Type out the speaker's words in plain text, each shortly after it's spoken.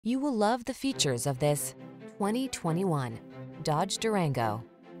You will love the features of this 2021 Dodge Durango.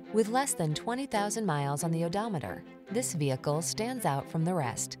 With less than 20,000 miles on the odometer, this vehicle stands out from the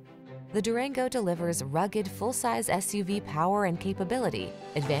rest. The Durango delivers rugged, full-size SUV power and capability,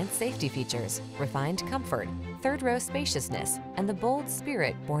 advanced safety features, refined comfort, third-row spaciousness, and the bold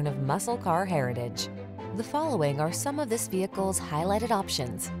spirit born of muscle car heritage. The following are some of this vehicle's highlighted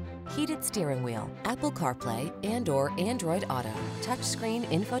options: heated steering wheel, Apple CarPlay and/or Android Auto, touchscreen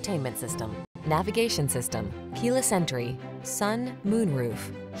infotainment system, navigation system, keyless entry, sun, moonroof,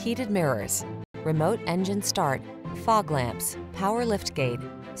 heated mirrors, remote engine start, fog lamps, power liftgate.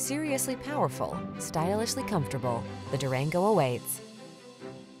 Seriously powerful, stylishly comfortable. The Durango awaits.